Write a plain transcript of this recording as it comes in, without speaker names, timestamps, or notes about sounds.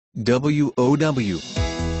WOW.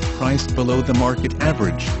 Priced below the market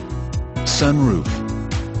average. Sunroof.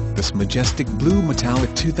 This majestic blue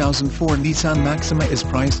metallic 2004 Nissan Maxima is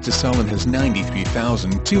priced to sell and has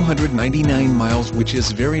 93,299 miles, which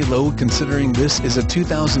is very low considering this is a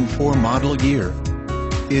 2004 model year.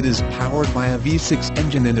 It is powered by a V6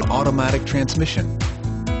 engine and an automatic transmission.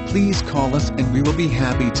 Please call us and we will be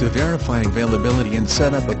happy to verify availability and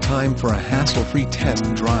set up a time for a hassle-free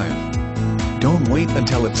test drive. Don't wait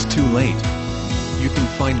until it's too late. You can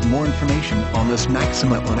find more information on this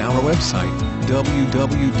Maxima on our website,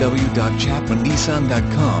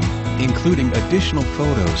 www.chapmannissan.com, including additional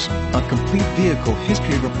photos, a complete vehicle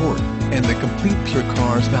history report, and the complete Pure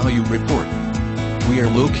Cars Value Report. We are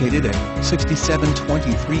located at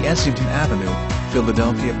 6723 Essington Avenue,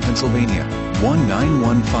 Philadelphia, Pennsylvania,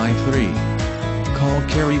 19153. Call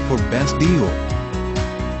Carrie for best deal.